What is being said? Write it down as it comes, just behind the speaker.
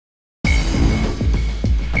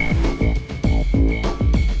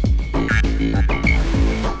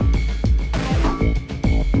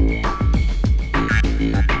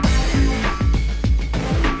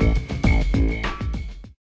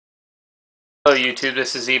Hello YouTube,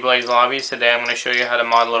 this is eBlaze Lobbies. Today I'm going to show you how to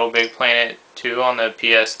mod Little Big Planet 2 on the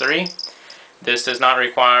PS3. This does not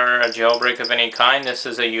require a jailbreak of any kind. This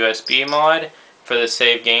is a USB mod for the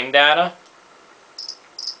saved game data.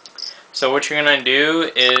 So what you're going to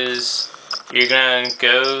do is you're going to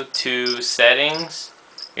go to Settings,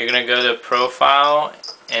 you're going to go to Profile,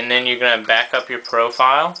 and then you're going to back up your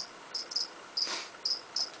profile.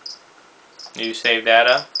 New save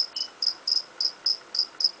data.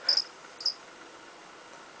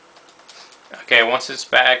 Okay, once it's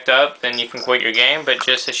backed up, then you can quit your game, but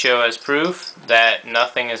just to show as proof that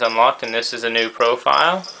nothing is unlocked and this is a new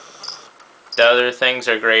profile. The other things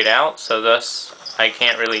are grayed out, so thus I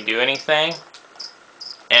can't really do anything.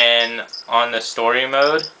 And on the story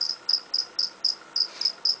mode,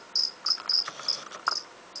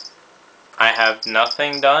 I have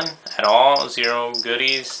nothing done at all, zero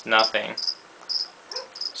goodies, nothing.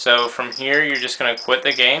 So from here, you're just going to quit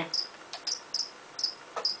the game.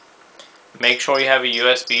 Make sure you have a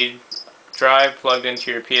USB drive plugged into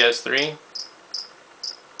your PS3.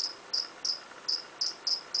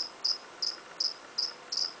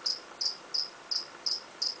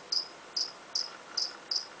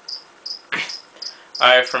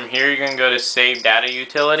 Alright, from here you're going to go to Save Data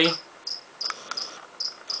Utility.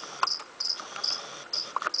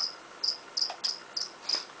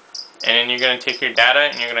 And then you're going to take your data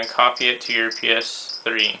and you're going to copy it to your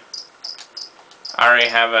PS3. I already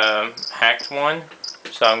have a hacked one,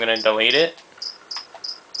 so I'm going to delete it.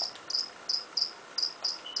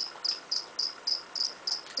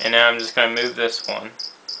 And now I'm just going to move this one.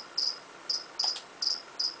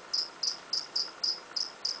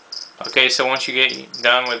 Okay, so once you get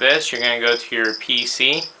done with this, you're going to go to your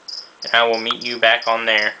PC, and I will meet you back on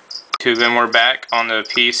there. And we're back on the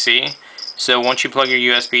PC. So once you plug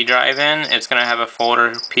your USB drive in, it's going to have a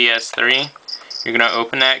folder PS3. You're going to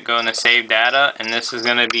open that, go into Save Data, and this is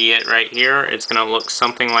going to be it right here. It's going to look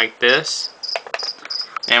something like this.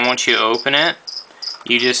 And once you open it,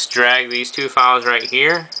 you just drag these two files right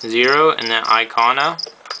here, 0 and then Icono.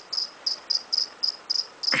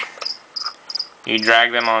 You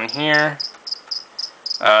drag them on here.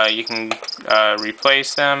 You can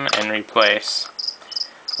replace them and replace.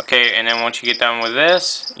 Okay, and then once you get done with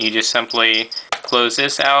this, you just simply close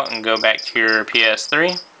this out and go back to your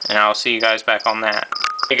PS3. And I'll see you guys back on that.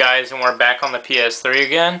 Hey guys, and we're back on the PS3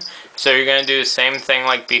 again. So you're going to do the same thing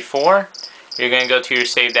like before. You're going to go to your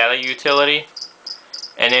Save Data Utility.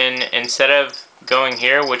 And then instead of going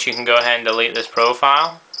here, which you can go ahead and delete this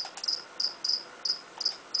profile,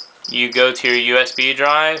 you go to your USB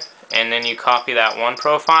drive and then you copy that one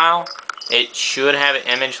profile. It should have an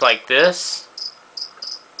image like this.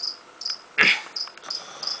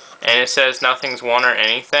 And it says nothing's won or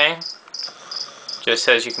anything. Just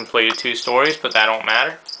says you completed 2 stories, but that don't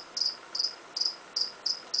matter.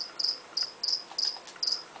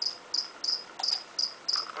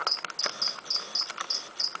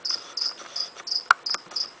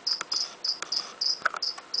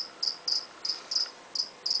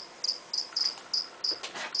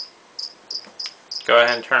 Go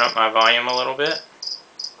ahead and turn up my volume a little bit.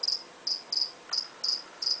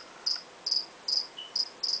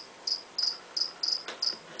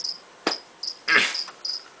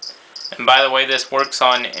 And by the way, this works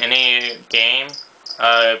on any game,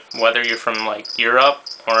 whether you're from like Europe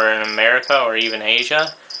or in America or even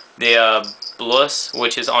Asia. The BLUS,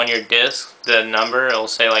 which is on your disc, the number, it'll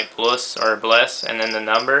say like BLUS or BLESS and then the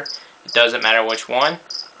number. It doesn't matter which one.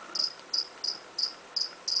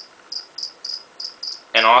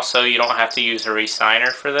 And also, you don't have to use a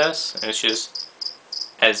resigner for this. It's just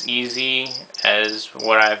as easy as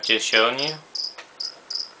what I've just shown you.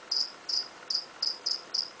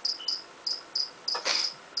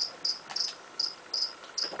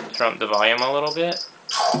 Turn up the volume a little bit.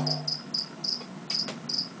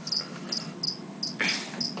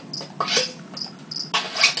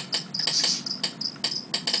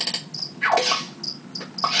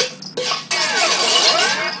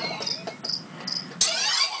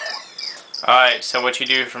 Alright, so what you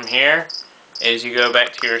do from here is you go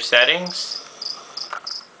back to your settings.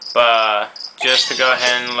 But just to go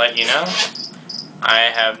ahead and let you know,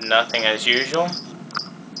 I have nothing as usual.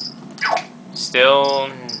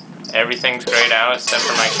 Still, everything's grayed out except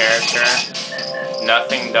for my character.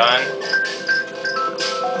 Nothing done.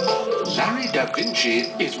 Larry Da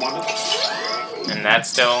Vinci is one of them. And that's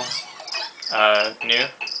still new.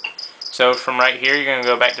 So from right here, you're going to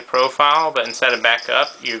go back to Profile, but instead of back up,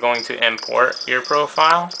 you're going to import your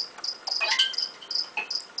profile.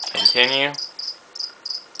 Continue.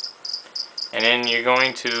 And then you're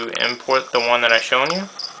going to import the one that I've shown you.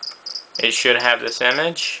 It should have this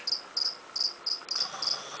image.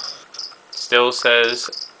 still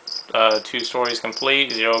says 2 stories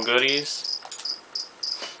complete, 0 goodies.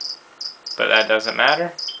 But that doesn't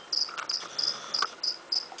matter.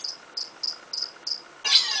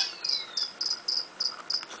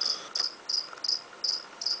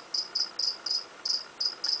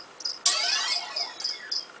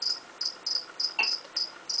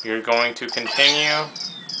 You're going to continue.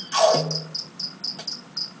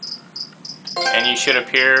 And you should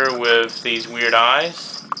appear with these weird eyes.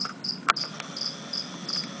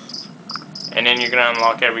 And then you're going to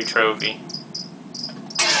unlock every trophy.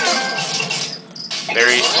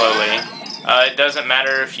 Very slowly. It doesn't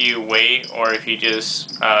matter if you wait or if you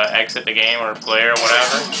just exit the game or play or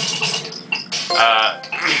whatever.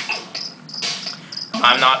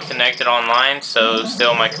 I'm not connected online, so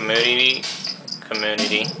still my community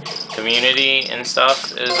and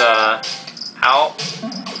stuff is out.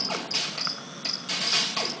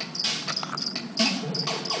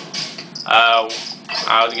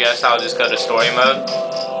 I would guess I'll just go to story mode.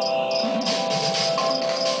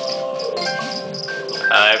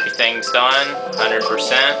 Everything's done,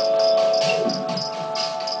 100%.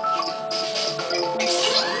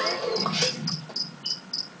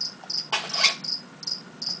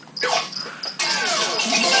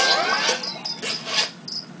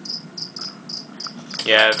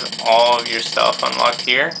 You have all of your stuff unlocked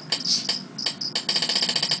here.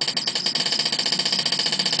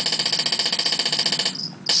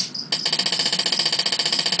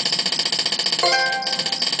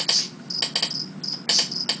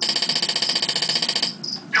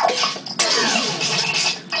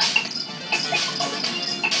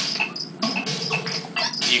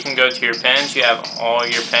 You can go to your pens. You have all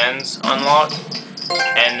your pens unlocked,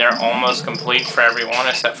 and they're almost complete for everyone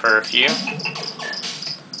except for a few.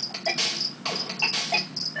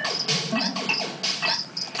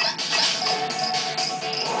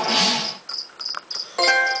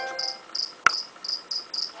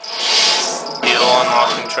 Still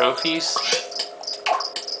unlocking trophies.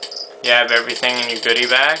 You have everything in your goodie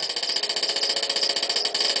bag.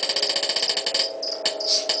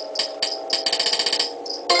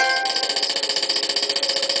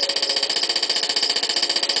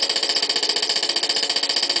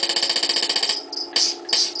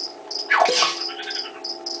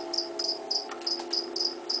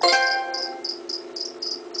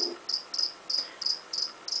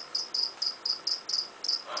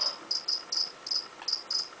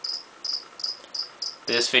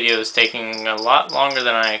 This video is taking a lot longer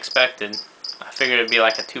than I expected. I figured it'd be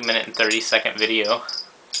like a 2-minute and 30-second video.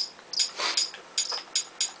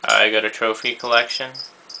 I go to trophy collection.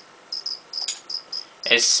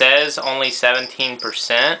 It says only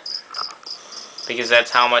 17% because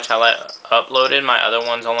that's how much I uploaded. My other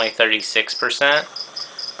one's only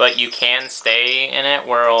 36%. But you can stay in it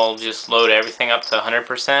where it'll just load everything up to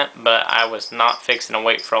 100%. But I was not fixing to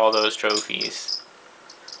wait for all those trophies.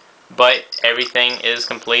 But everything is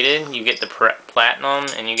completed. You get the platinum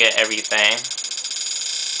and you get everything.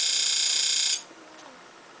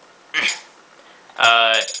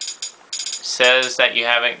 Says that you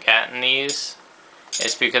haven't gotten these.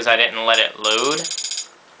 It's because I didn't let it load.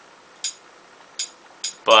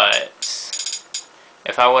 But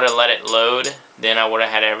if I would have let it load, then I would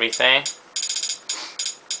have had everything.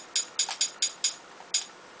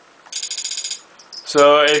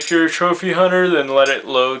 So if you're a trophy hunter, then let it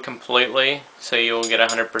load completely so you'll get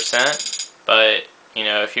 100%. But, you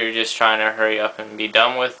know, if you're just trying to hurry up and be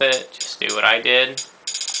done with it, just do what I did.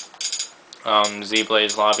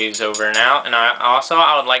 Z-Blaze Lobby's over and out. And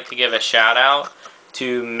I would like to give a shout out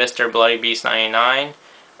to Mr. Bloody Beast 99.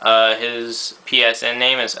 His PSN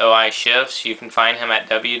name is OI Shifts. You can find him at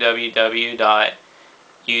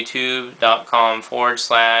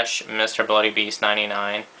www.youtube.com/Mr. Bloody Beast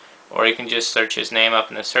 99. Or you can just search his name up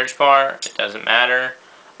in the search bar. It doesn't matter.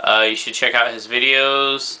 You should check out his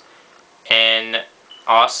videos. And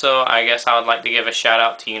also, I guess I would like to give a shout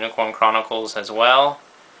out to Unicorn Chronicles as well.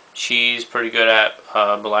 She's pretty good at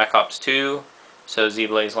Black Ops 2. So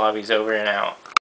Z-Blaze Lobby's over and out.